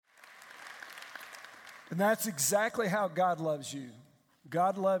And that's exactly how God loves you.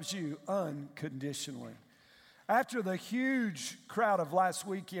 God loves you unconditionally. After the huge crowd of last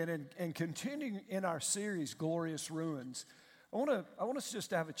weekend and continuing in our series, Glorious Ruins, I want us just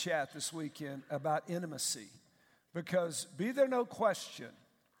to have a chat this weekend about intimacy. Because be there no question,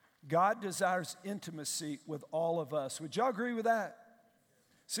 God desires intimacy with all of us. Would y'all agree with that?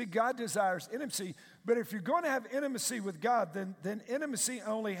 See, God desires intimacy, but if you're going to have intimacy with God, then intimacy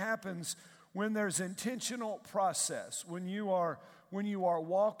only happens when there's intentional process, when you are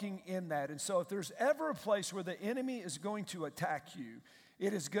walking in that. And so if there's ever a place where the enemy is going to attack you,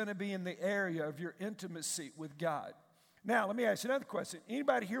 it is going to be in the area of your intimacy with God. Now, let me ask you another question.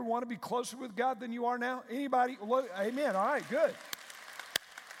 Anybody here want to be closer with God than you are now? Anybody? Amen. All right, good.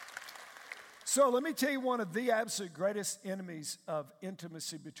 So let me tell you one of the absolute greatest enemies of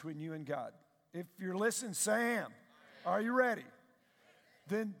intimacy between you and God. If you're listening, Sam, are you ready?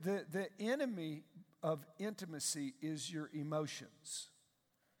 Then the enemy of intimacy is your emotions.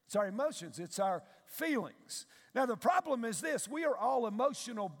 It's our emotions. It's our feelings. Now, the problem is this. We are all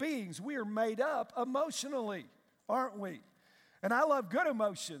emotional beings. We are made up emotionally, aren't we? And I love good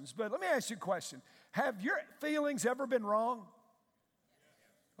emotions, but let me ask you a question. Have your feelings ever been wrong?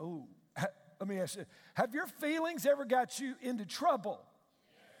 Oh, let me ask you. Have your feelings ever got you into trouble?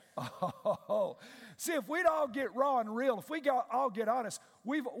 Oh, see, if we'd all get raw and real, if we all get honest,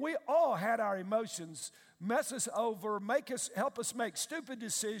 we all had our emotions mess us over, help us make stupid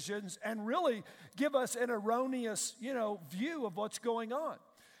decisions, and really give us an erroneous, view of what's going on.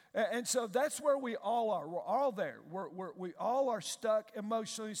 And so that's where we all are. We're all there. We all are stuck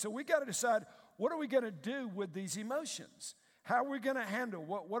emotionally. So we got to decide, what are we going to do with these emotions? How are we going to handle?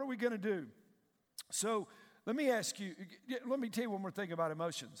 What are we going to do? So let me tell you one more thing about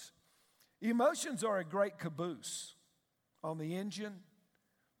emotions. Emotions are a great caboose on the engine,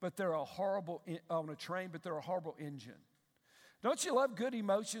 but they're a horrible, on a train, but they're a horrible engine. Don't you love good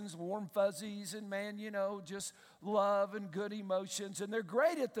emotions, warm fuzzies, and just love and good emotions? And they're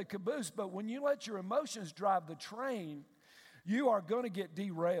great at the caboose, but when you let your emotions drive the train, you are going to get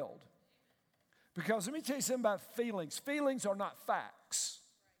derailed. Because let me tell you something about feelings. Feelings are not facts.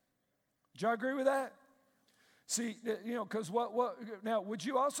 Do you agree with that? See, because now, would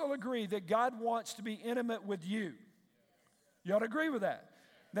you also agree that God wants to be intimate with you? You ought to agree with that.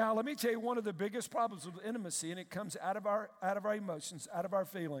 Now, let me tell you one of the biggest problems with intimacy, and it comes out of our emotions, out of our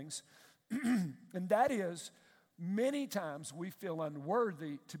feelings, and that is many times we feel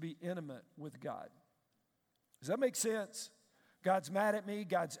unworthy to be intimate with God. Does that make sense? God's mad at me.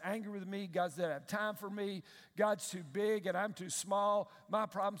 God's angry with me. God doesn't have time for me. God's too big and I'm too small. My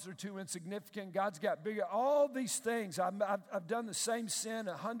problems are too insignificant. God's got bigger. All these things. I've done the same sin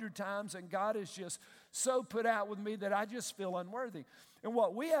 100 times, and God is just so put out with me that I just feel unworthy. And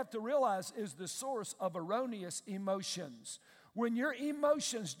what we have to realize is the source of erroneous emotions. When your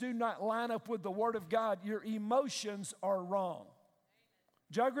emotions do not line up with the Word of God, your emotions are wrong.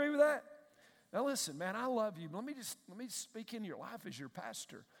 Do you agree with that? Now listen, man, I love you. Let me speak in your life as your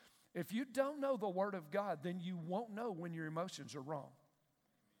pastor. If you don't know the Word of God, then you won't know when your emotions are wrong.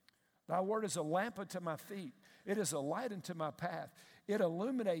 Thy Word is a lamp unto my feet. It is a light unto my path. It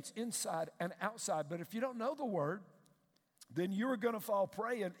illuminates inside and outside. But if you don't know the Word, then you are going to fall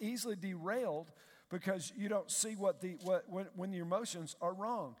prey and easily derailed because you don't see when your emotions are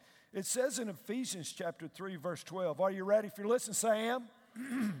wrong. It says in Ephesians chapter 3, verse 12. Are you ready? If you're listening, say I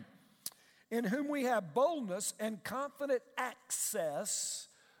am. In whom we have boldness and confident access.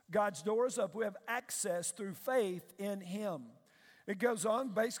 God's door is up. We have access through faith in Him. It goes on,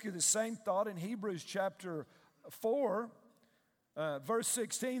 basically the same thought in Hebrews chapter 4, verse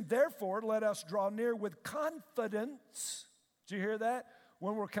 16. Therefore, let us draw near with confidence. Did you hear that?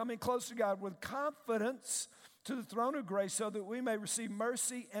 When we're coming close to God, with confidence to the throne of grace so that we may receive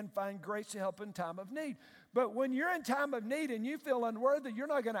mercy and find grace to help in time of need. But when you're in time of need and you feel unworthy, you're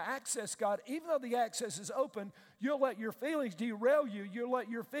not going to access God. Even though the access is open, you'll let your feelings derail you. You'll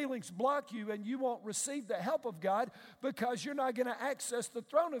let your feelings block you, and you won't receive the help of God because you're not going to access the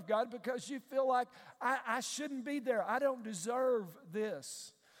throne of God because you feel like, I shouldn't be there. I don't deserve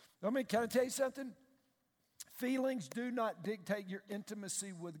this. Can I tell you something? Feelings do not dictate your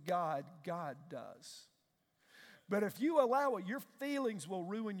intimacy with God. God does. But if you allow it, your feelings will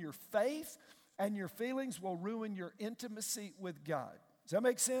ruin your faith, and your feelings will ruin your intimacy with God. Does that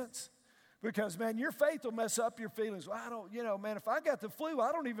make sense? Because, man, your faith will mess up your feelings. Well, if I got the flu,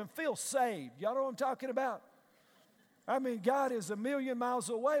 I don't even feel saved. Y'all know what I'm talking about? God is a million miles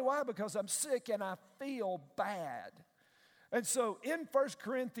away. Why? Because I'm sick and I feel bad. And so in 1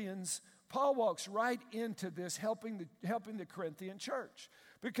 Corinthians, Paul walks right into this, helping the Corinthian church.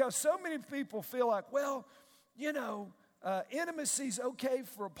 Because so many people feel like, well, intimacy's okay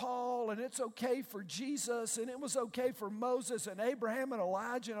for Paul, and it's okay for Jesus, and it was okay for Moses and Abraham and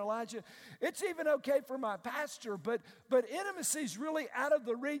Elijah. It's even okay for my pastor, but intimacy's really out of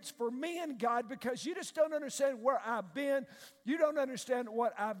the reach for me and God, because you just don't understand where I've been. You don't understand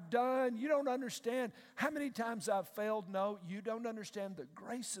what I've done. You don't understand how many times I've failed. No, you don't understand the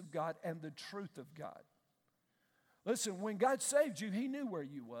grace of God and the truth of God. Listen, when God saved you, He knew where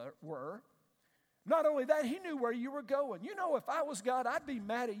you were. Not only that, He knew where you were going. If I was God, I'd be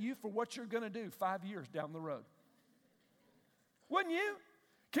mad at you for what you're going to do 5 years down the road. Wouldn't you?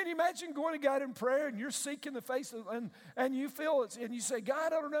 Can you imagine going to God in prayer and you're seeking the face of, and you feel it, and you say, God,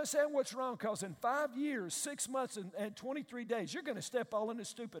 I don't understand what's wrong, because in 5 years, 6 months, and 23 days, you're going to step all into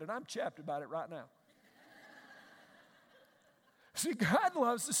stupid, and I'm chapped about it right now. See, God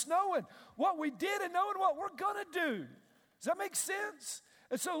loves us knowing what we did and knowing what we're going to do. Does that make sense?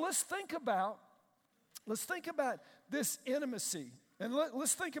 And so let's think about this intimacy, and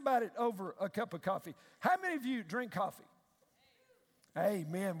let's think about it over a cup of coffee. How many of you drink coffee?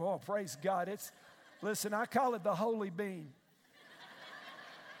 Amen. Well, praise God. Listen, I call it the holy bean.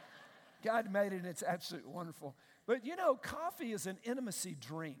 God made it, and it's absolutely wonderful. But coffee is an intimacy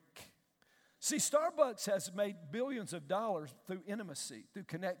drink. See, Starbucks has made billions of dollars through intimacy, through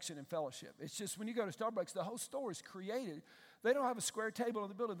connection and fellowship. It's just when you go to Starbucks, the whole store is created. They don't have a square table in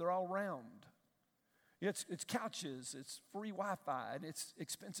the building. They're all round. It's couches, it's free Wi-Fi, and it's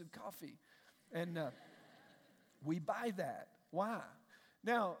expensive coffee. And we buy that. Why?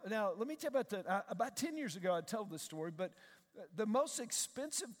 Now, let me tell you about 10 years ago, I told this story, but the most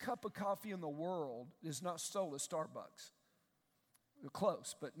expensive cup of coffee in the world is not sold at Starbucks.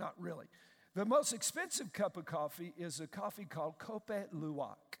 Close, but not really. The most expensive cup of coffee is a coffee called Cope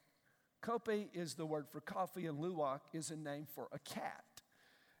Luwak. Cope is the word for coffee, and Luwak is a name for a cat.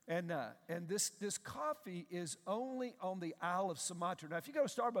 And this coffee is only on the Isle of Sumatra. Now, if you go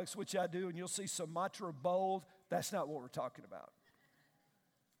to Starbucks, which I do, and you'll see Sumatra bold, that's not what we're talking about.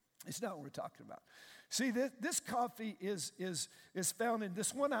 It's not what we're talking about. See, this coffee is found in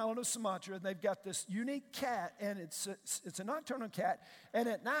this one island of Sumatra, and they've got this unique cat, and it's a nocturnal cat, and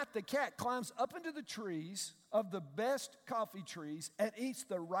at night the cat climbs up into the trees of the best coffee trees and eats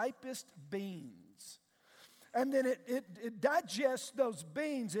the ripest beans. And then it digests those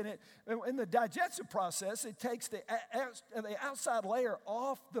beans, and in the digestive process, it takes the outside layer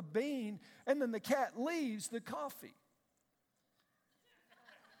off the bean, and then the cat leaves the coffee.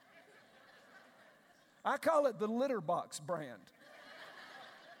 I call it the litter box brand.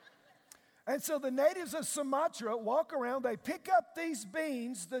 And so the natives of Sumatra walk around, they pick up these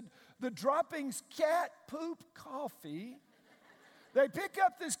beans, the droppings cat poop coffee. They pick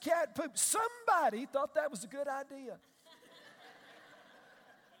up this cat poop. Somebody thought that was a good idea.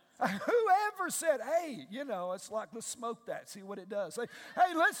 Whoever said, hey, it's like, let's smoke that, see what it does.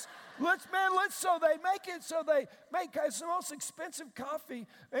 Hey, let's, so they make it, it's the most expensive coffee,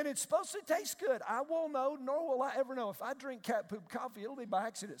 and it's supposed to taste good. I won't know, nor will I ever know. If I drink cat poop coffee, it'll be by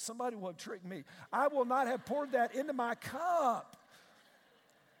accident. Somebody will have tricked me. I will not have poured that into my cup.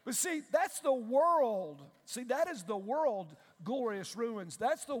 But see, that's the world. See, that is the world, glorious ruins.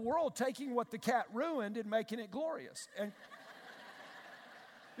 That's the world taking what the cat ruined and making it glorious. And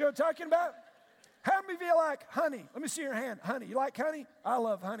you know what I'm talking about? How many of you like honey? Let me see your hand. Honey. You like honey? I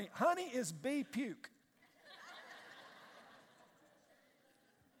love honey. Honey is bee puke.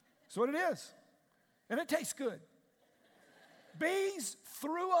 That's what it is. And it tastes good. Bees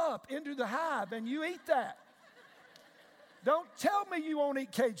threw up into the hive, and you eat that. Don't tell me you won't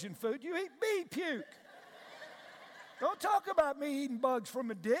eat Cajun food. You eat bee puke. Don't talk about me eating bugs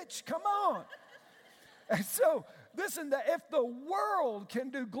from a ditch. Come on. And so, listen, if the world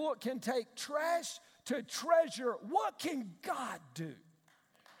can take trash to treasure, what can God do?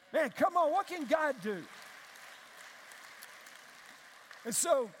 Man, come on, what can God do? And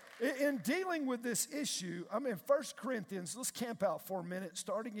so, in dealing with this issue, I'm in 1 Corinthians. Let's camp out for a minute,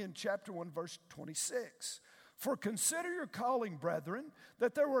 starting in chapter 1, verse 26. For consider your calling, brethren,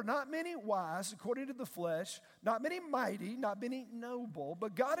 that there were not many wise according to the flesh, not many mighty, not many noble,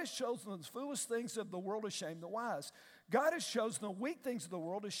 but God has chosen the foolish things of the world to shame the wise. God has chosen the weak things of the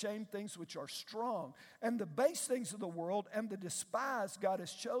world to shame things which are strong, and the base things of the world and the despised God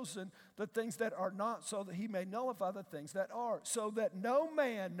has chosen the things that are not, so that he may nullify the things that are, so that no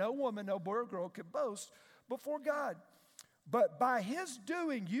man, no woman, no boy or girl could boast before God. But by his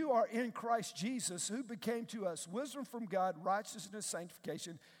doing, you are in Christ Jesus, who became to us wisdom from God, righteousness,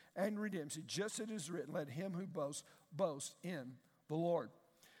 sanctification, and redemption. Just as it is written, let him who boasts, boast in the Lord.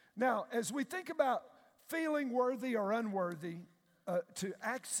 Now, as we think about feeling worthy or unworthy, to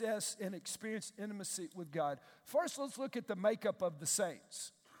access and experience intimacy with God. First, let's look at the makeup of the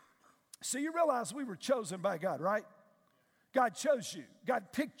saints. So you realize we were chosen by God, right? God chose you. God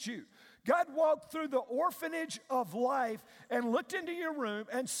picked you. God walked through the orphanage of life and looked into your room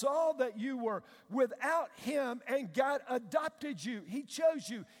and saw that you were without Him, and God adopted you. He chose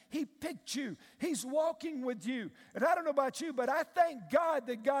you. He picked you. He's walking with you. And I don't know about you, but I thank God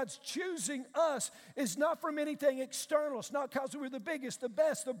that God's choosing us is not from anything external. It's not because we're the biggest, the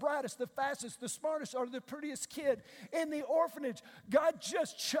best, the brightest, the fastest, the smartest, or the prettiest kid in the orphanage. God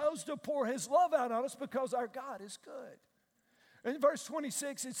just chose to pour His love out on us because our God is good. In verse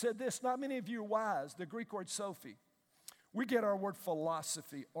 26, it said this, not many of you are wise, the Greek word Sophie. We get our word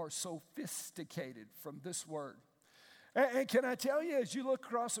philosophy or sophisticated from this word. And can I tell you, as you look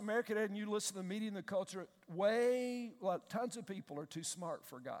across America and you listen to the media and the culture, tons of people are too smart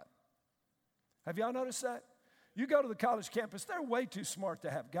for God. Have y'all noticed that? You go to the college campus, they're way too smart to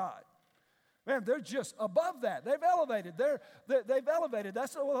have God. Man, they're just above that. They've elevated. They've elevated.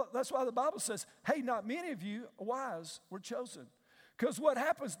 That's why the Bible says, hey, not many of you wise were chosen. Because what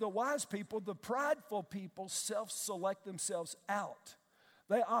happens, the wise people, the prideful people, self-select themselves out.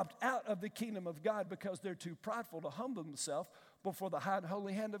 They opt out of the kingdom of God because they're too prideful to humble themselves before the high and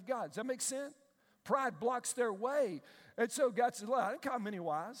holy hand of God. Does that make sense? Pride blocks their way. And so God said, I didn't call many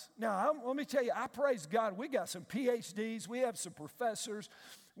wise. Now, let me tell you, I praise God. We got some PhDs. We have some professors.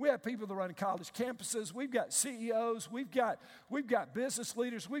 We have people that run college campuses. We've got CEOs. We've got business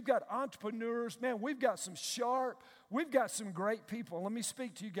leaders. We've got entrepreneurs. Man, we've got some we've got some great people. Let me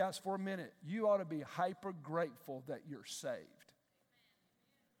speak to you guys for a minute. You ought to be hyper grateful that you're saved.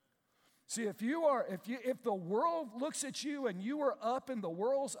 See, if the world looks at you and you are up in the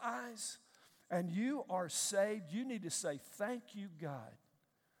world's eyes and you are saved, you need to say, thank you, God.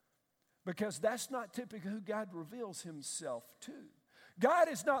 Because that's not typically who God reveals Himself to. God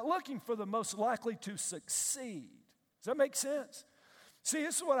is not looking for the most likely to succeed. Does that make sense? See,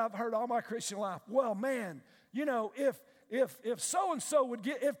 this is what I've heard all my Christian life. Well, man, you know, if so-and-so would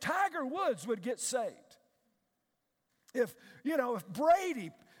get, if Tiger Woods would get saved, if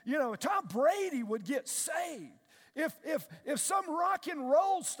Tom Brady would get saved, if some rock and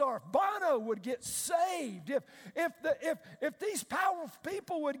roll star, Bono, would get saved, if these powerful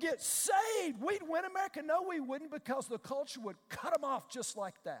people would get saved, we'd win America. No, we wouldn't, because the culture would cut them off just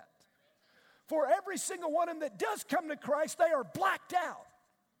like that. For every single one of them that does come to Christ, they are blacked out.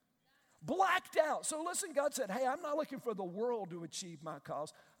 Blacked out. So listen, God said, hey, I'm not looking for the world to achieve my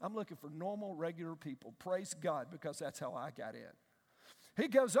cause. I'm looking for normal, regular people. Praise God, because that's how I got in. He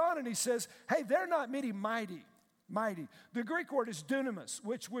goes on and he says, hey, they're not many mighty. The Greek word is dunamis,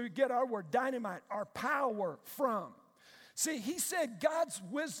 which we get our word dynamite, our power from. See, he said God's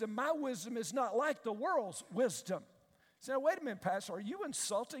wisdom, my wisdom, is not like the world's wisdom. So wait a minute, Pastor, are you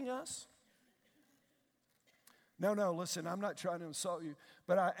insulting us? No, listen, I'm not trying to insult you,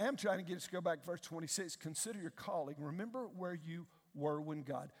 but I am trying to get us to go back to verse 26. Consider your calling. Remember where you were when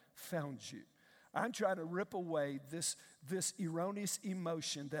God found you. I'm trying to rip away this erroneous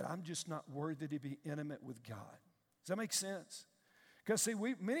emotion that I'm just not worthy to be intimate with God. Does that make sense? Because, see,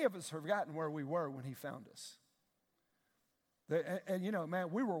 many of us have forgotten where we were when He found us. And you know, man,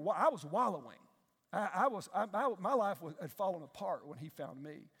 I was wallowing. My life had fallen apart when He found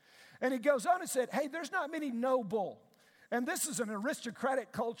me. And He goes on and said, hey, there's not many noble. And this is an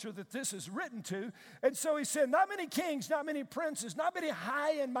aristocratic culture that this is written to. And so He said, not many kings, not many princes, not many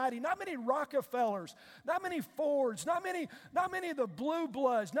high and mighty, not many Rockefellers, not many Fords, not many of the blue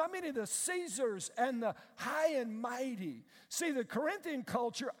bloods, not many of the Caesars and the high and mighty. See, the Corinthian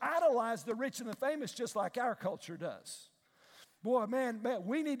culture idolized the rich and the famous just like our culture does. Boy, man,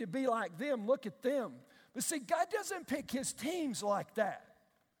 we need to be like them. Look at them. But see, God doesn't pick His teams like that.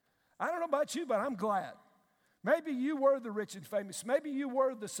 I don't know about you, but I'm glad. Maybe you were the rich and famous. Maybe you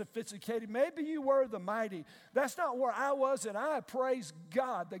were the sophisticated. Maybe you were the mighty. That's not where I was, and I praise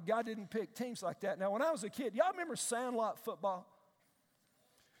God that God didn't pick teams like that. Now, when I was a kid, y'all remember Sandlot football?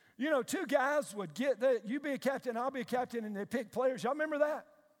 You know, two guys would you be a captain, I'll be a captain, and they pick players. Y'all remember that?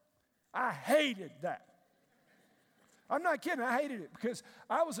 I hated that. I'm not kidding. I hated it because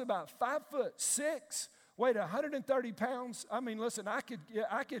I was about 5'6", weighed 130 pounds. I mean, listen, I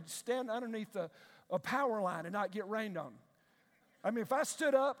could stand underneath a power line and not get rained on. I mean, if I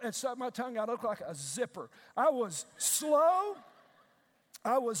stood up and stuck my tongue out, I looked like a zipper. I was slow.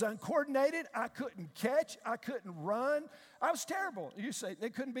 I was uncoordinated. I couldn't catch. I couldn't run. I was terrible. You say,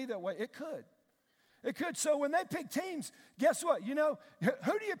 it couldn't be that way. It could. It could. So when they pick teams, guess what? You know,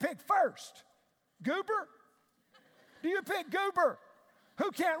 who do you pick first? Goober? Do you pick Goober?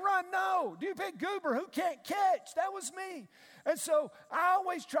 Who can't run? No. Do you pick Goober? Who can't catch? That was me. And so I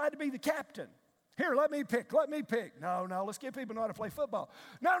always tried to be the captain. Here, let me pick. No, let's get people know how to play football.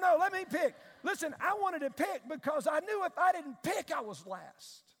 No, let me pick. Listen, I wanted to pick because I knew if I didn't pick, I was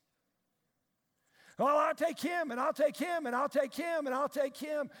last. Well, I'll take him, and I'll take him, and I'll take him, and I'll take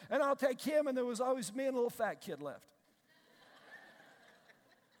him, and I'll take him, and there was always me and a little fat kid left.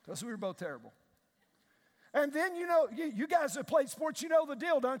 Because we were both terrible. And then, you guys that played sports, you know the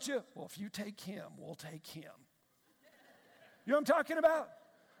deal, don't you? Well, if you take him, we'll take him. You know what I'm talking about?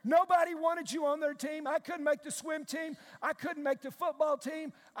 Nobody wanted you on their team. I couldn't make the swim team. I couldn't make the football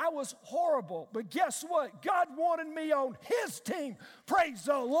team. I was horrible. But guess what? God wanted me on his team. Praise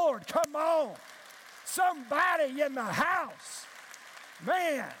the Lord. Come on. Somebody in the house.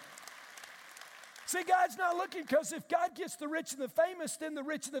 Man. See, God's not looking, because if God gets the rich and the famous, then the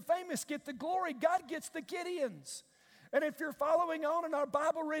rich and the famous get the glory. God gets the Gideons. And if you're following on in our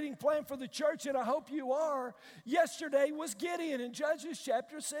Bible reading plan for the church, and I hope you are, yesterday was Gideon in Judges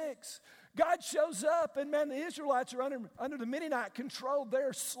chapter 6. God shows up, and man, the Israelites are under the Midianite control.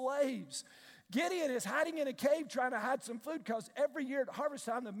 They're slaves. Gideon is hiding in a cave trying to hide some food, because every year at harvest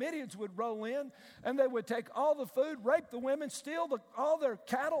time, the Midians would roll in, and they would take all the food, rape the women, steal all their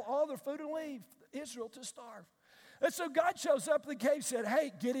cattle, all their food, and leave Israel to starve. And so God shows up in the cave, said,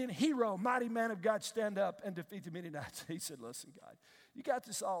 hey, Gideon, hero, mighty man of God, stand up and defeat the Midianites. He said, listen, God, you got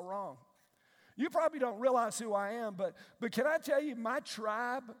this all wrong. You probably don't realize who I am, but can I tell you, my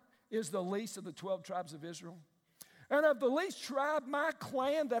tribe is the least of the 12 tribes of Israel. And of the least tribe, my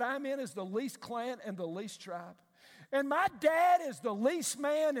clan that I'm in is the least clan and the least tribe. And my dad is the least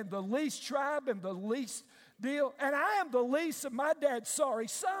man and the least tribe and the least deal. And I am the least of my dad's sorry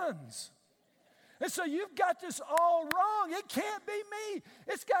sons. And so you've got this all wrong. It can't be me.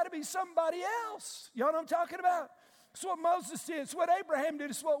 It's got to be somebody else. You know what I'm talking about? It's what Moses did. It's what Abraham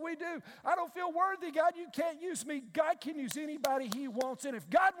did. It's what we do. I don't feel worthy, God. You can't use me. God can use anybody he wants. And if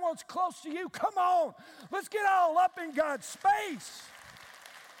God wants close to you, come on. Let's get all up in God's space.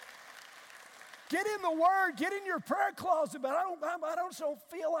 Get in the Word. Get in your prayer closet. But I don't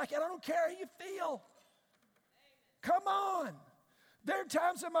feel like it. I don't care how you feel. Come on. There are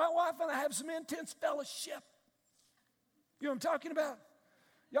times that my wife and I have some intense fellowship. You know what I'm talking about?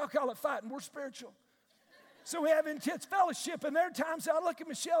 Y'all call it fighting. We're spiritual. So we have intense fellowship, and there are times I look at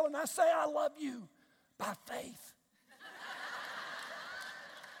Michelle and I say, I love you by faith.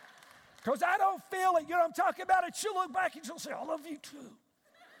 Because I don't feel it. You know what I'm talking about? And she'll look back and she'll say, I love you too.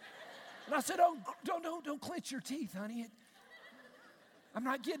 And I said, don't clench your teeth, honey. I'm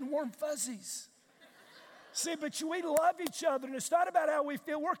not getting warm fuzzies. See, but we love each other, and it's not about how we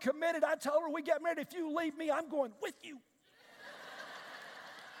feel. We're committed. I told her we got married. If you leave me, I'm going with you.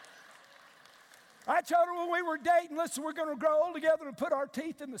 I told her when we were dating, listen, we're going to grow old together and put our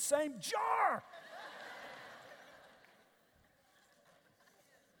teeth in the same jar.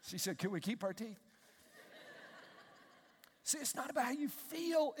 She said, can we keep our teeth? See, it's not about how you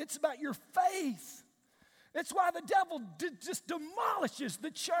feel. It's about your faith. It's why the devil just demolishes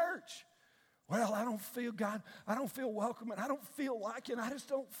the church. Well, I don't feel God. I don't feel welcome, and I don't feel like it. I just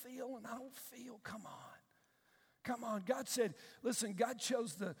don't feel, and I don't feel. Come on. Come on. God said, listen, God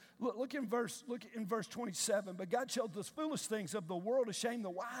chose look in verse 27, but God chose the foolish things of the world to shame the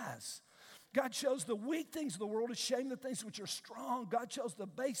wise. God chose the weak things of the world to shame the things which are strong. God chose the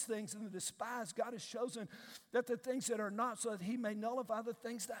base things and the despised. God has chosen that the things that are not, so that he may nullify the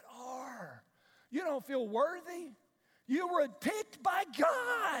things that are. You don't feel worthy. You were picked by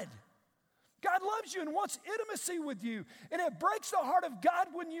God. God loves you and wants intimacy with you. And it breaks the heart of God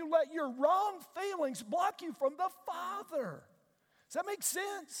when you let your wrong feelings block you from the Father. Does that make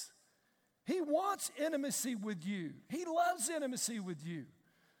sense? He wants intimacy with you. He loves intimacy with you.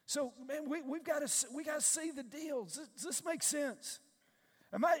 So, man, we got to see the deal. Does this make sense?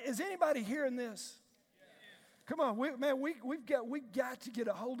 Is anybody hearing this? Come on, we've got to get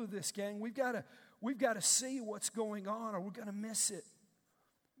a hold of this, gang. We've got to see what's going on, or we're going to miss it.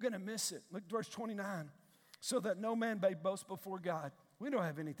 Going to miss it. Look at verse 29. So that no man may boast before God. We don't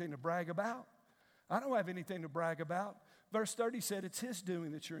have anything to brag about. I don't have anything to brag about. Verse 30 said it's his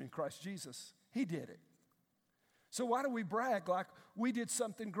doing that you're in Christ Jesus. He did it. So why do we brag like we did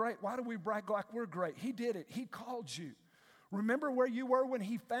something great? Why do we brag like we're great? He did it. He called you. Remember where you were when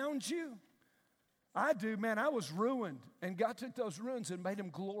he found you? I do, man. I was ruined, and God took those ruins and made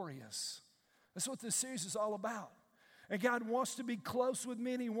them glorious. That's what this series is all about. And God wants to be close with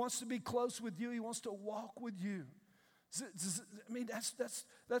me, and he wants to be close with you. He wants to walk with you.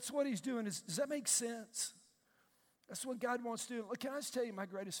 That's what he's doing. Does that make sense? That's what God wants to do. Look, can I just tell you my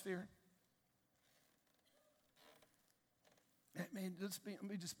greatest fear? Man, let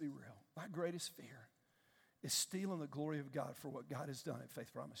me just be real. My greatest fear is stealing the glory of God for what God has done at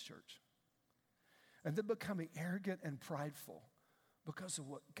Faith Promise Church. And then becoming arrogant and prideful because of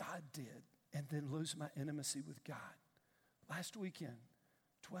what God did, and then lose my intimacy with God. Last weekend,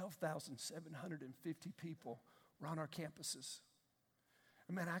 12,750 people were on our campuses.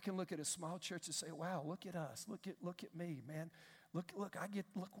 And man, I can look at a small church and say, wow, look at us. Look at me, man. Look what I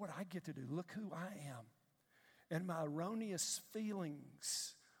get to do. Look who I am. And my erroneous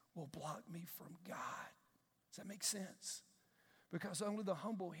feelings will block me from God. Does that make sense? Because only the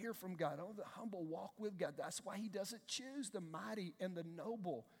humble hear from God. Only the humble walk with God. That's why he doesn't choose the mighty and the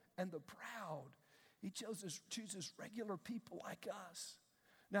noble and the proud. He chooses regular people like us.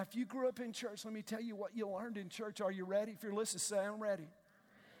 Now, if you grew up in church, let me tell you what you learned in church. Are you ready? If you're listening, say, I'm ready.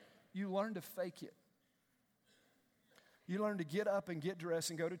 You learn to fake it. You learn to get up and get dressed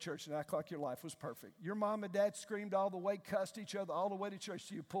and go to church and act like your life was perfect. Your mom and dad screamed all the way, cussed each other all the way to church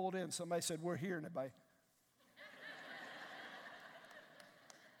till you pulled in. Somebody said, we're here, and everybody.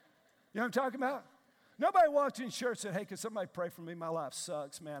 You know what I'm talking about? Nobody walked in church and said, hey, can somebody pray for me? My life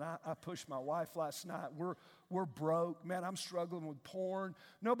sucks, man. I pushed my wife last night. We're broke. Man, I'm struggling with porn.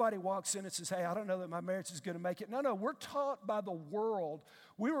 Nobody walks in and says, hey, I don't know that my marriage is going to make it. No, we're taught by the world.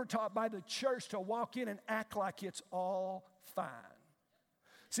 We were taught by the church to walk in and act like it's all fine.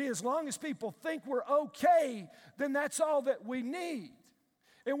 See, as long as people think we're okay, then that's all that we need.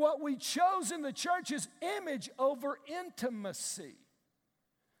 And what we chose in the church is image over intimacy.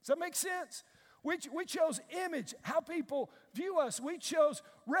 Does that make sense? We chose image, how people view us. We chose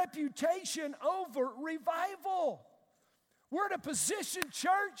reputation over revival. We're in a position,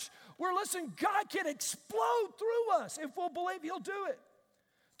 church, where, listen, God can explode through us if we'll believe he'll do it.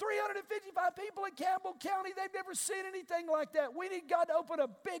 355 people in Campbell County, they've never seen anything like that. We need God to open a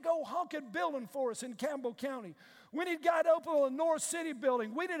big old honking building for us in Campbell County. We need God to open a North City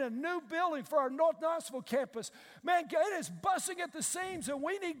building. We need a new building for our North Knoxville campus. Man, it is busting at the seams, and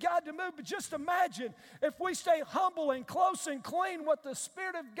we need God to move. But just imagine if we stay humble and close and clean, what the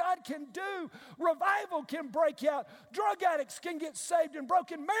Spirit of God can do. Revival can break out. Drug addicts can get saved, and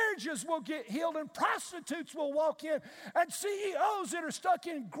broken marriages will get healed, and prostitutes will walk in, and CEOs that are stuck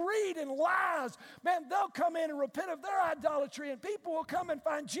in greed and lies, man, they'll come in and repent of their idolatry, and people will come and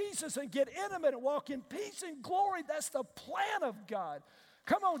find Jesus and get intimate and walk in peace and glory. That's the plan of God.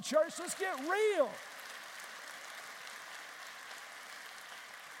 Come on, church, let's get real.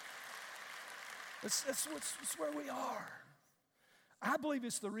 That's where we are. I believe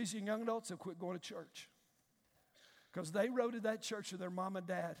it's the reason young adults have quit going to church. Because they rode to that church with their mom and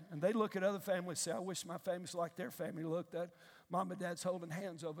dad, and they look at other families and say, I wish my family's like their family. Look, that mom and dad's holding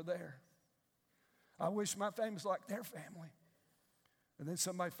hands over there. I wish my family's like their family. And then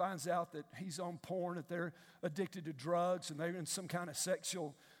somebody finds out that he's on porn, that they're addicted to drugs, and they're in some kind of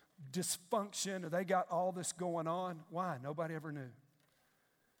sexual dysfunction, and they got all this going on. Why? Nobody ever knew.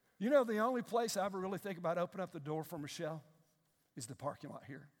 You know, the only place I ever really think about opening up the door for Michelle is the parking lot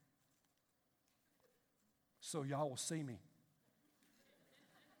here. So y'all will see me.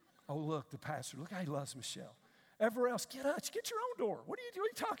 Oh, look, the pastor. Look how he loves Michelle. Everywhere else, get your own door. What are you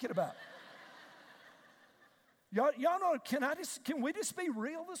talking about? Y'all know, can we just be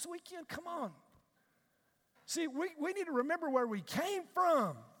real this weekend? Come on. See, we need to remember where we came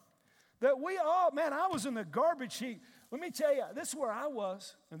from. That we all, man, I was in the garbage heap. Let me tell you, this is where I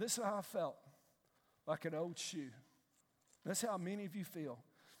was, and this is how I felt. Like an old shoe. That's how many of you feel.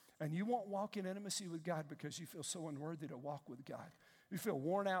 And you won't walk in intimacy with God because you feel so unworthy to walk with God. You feel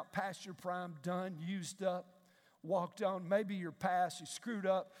worn out, past your prime, done, used up, walked on. Maybe you're past, you screwed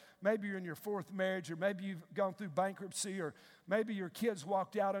up. Maybe you're in your fourth marriage, or maybe you've gone through bankruptcy, or maybe your kids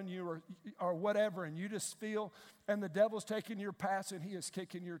walked out on you, or whatever, and you just feel, and the devil's taking your past and he is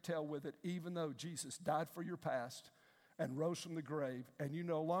kicking your tail with it, even though Jesus died for your past and rose from the grave, and you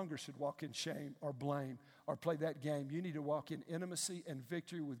no longer should walk in shame or blame or play that game. You need to walk in intimacy and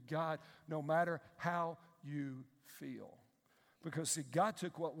victory with God no matter how you feel. Because, see, God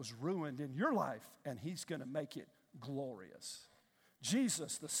took what was ruined in your life, and he's going to make it glorious.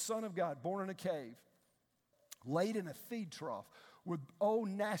 Jesus, the Son of God, born in a cave, laid in a feed trough with old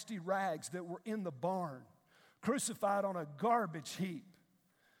nasty rags that were in the barn, crucified on a garbage heap,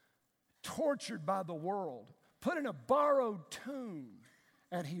 tortured by the world, put in a borrowed tomb,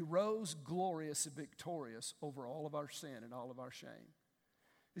 and he rose glorious and victorious over all of our sin and all of our shame.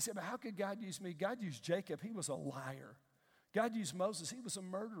 He said, but how could God use me? God used Jacob. He was a liar. God used Moses. He was a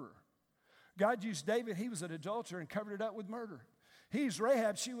murderer. God used David. He was an adulterer and covered it up with murder. He used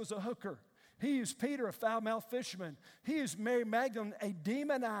Rahab. She was a hooker. He used Peter, a foul-mouthed fisherman. He used Mary Magdalene, a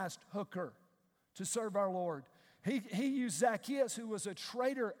demonized hooker, to serve our Lord. He used Zacchaeus, who was a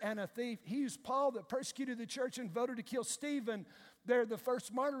traitor and a thief. He used Paul, that persecuted the church and voted to kill Stephen. They're the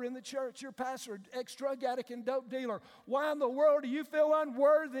first martyr in the church. Your pastor, ex-drug addict and dope dealer. Why in the world do you feel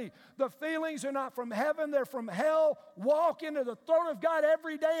unworthy? The feelings are not from heaven, they're from hell. Walk into the throne of God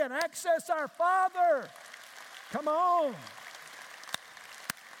every day and access our Father. Come on.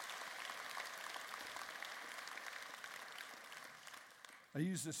 I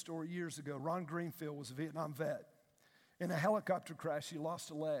used this story years ago. Ron Greenfield was a Vietnam vet. In a helicopter crash, he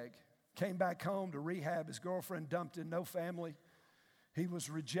lost a leg. Came back home to rehab. His girlfriend dumped him, no family. He was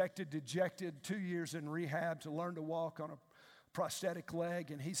rejected, dejected, 2 years in rehab to learn to walk on a prosthetic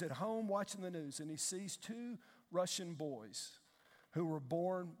leg. And he's at home watching the news, and he sees 2 Russian boys who were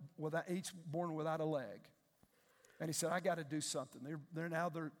each born without a leg. And he said, I got to do something. They're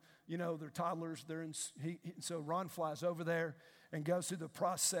toddlers. So Ron flies over there and goes through the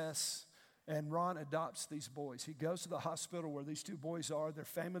process, and Ron adopts these boys. He goes to the hospital where these 2 boys are. Their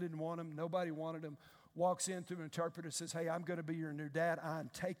family didn't want them. Nobody wanted them. Walks in through an interpreter, says, hey, I'm going to be your new dad. I'm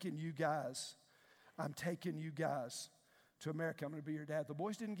taking you guys to America. I'm going to be your dad. The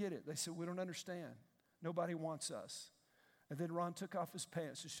boys didn't get it. They said, we don't understand. Nobody wants us. And then Ron took off his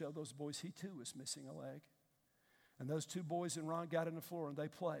pants to show those boys he too was missing a leg. And those 2 boys and Ron got on the floor and they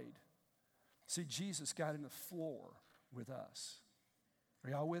played. See, Jesus got in the floor with us. Are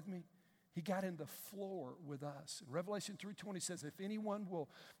y'all with me? He got in the floor with us. And Revelation 3:20 says, if anyone will,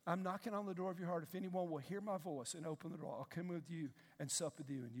 I'm knocking on the door of your heart. If anyone will hear my voice and open the door, I'll come with you and sup with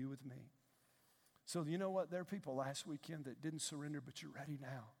you and you with me. So you know what? There are people last weekend that didn't surrender, but you're ready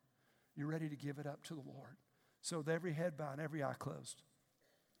now. You're ready to give it up to the Lord. So with every head bowed and every eye closed,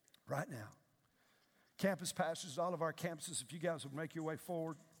 right now. Campus pastors, all of our campuses, if you guys would make your way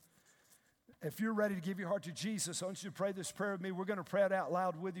forward. If you're ready to give your heart to Jesus, I want you to pray this prayer with me. We're going to pray it out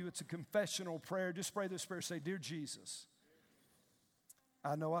loud with you. It's a confessional prayer. Just pray this prayer. Say, dear Jesus,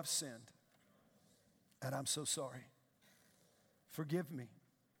 I know I've sinned, and I'm so sorry. Forgive me.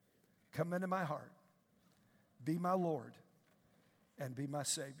 Come into my heart. Be my Lord, and be my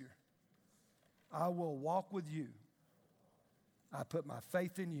Savior. I will walk with you. I put my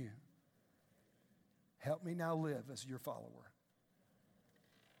faith in you. Help me now live as your follower.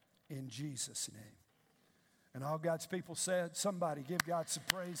 In Jesus' name. And all God's people said, somebody give God some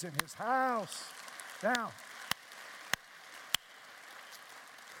praise in his house. Now,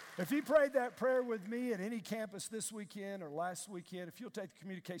 if you prayed that prayer with me at any campus this weekend or last weekend, if you'll take the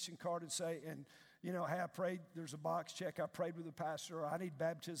communication card and say, hey, I prayed, there's a box, check, I prayed with the pastor, or I need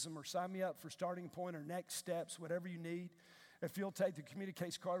baptism, or sign me up for starting point or next steps, whatever you need. If you'll take the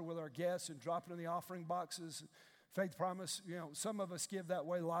communication card with our guests and drop it in the offering boxes, Faith Promise, some of us give that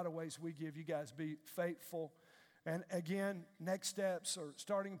way. A lot of ways we give. You guys be faithful. And again, next steps or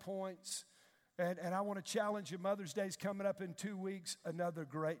starting points. And I want to challenge you. Mother's Day is coming up in 2 weeks. Another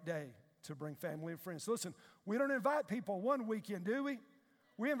great day to bring family and friends. Listen, we don't invite people one weekend, do we?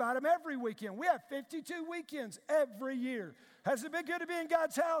 We invite them every weekend. We have 52 weekends every year. Has it been good to be in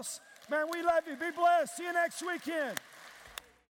God's house? Man, we love you. Be blessed. See you next weekend.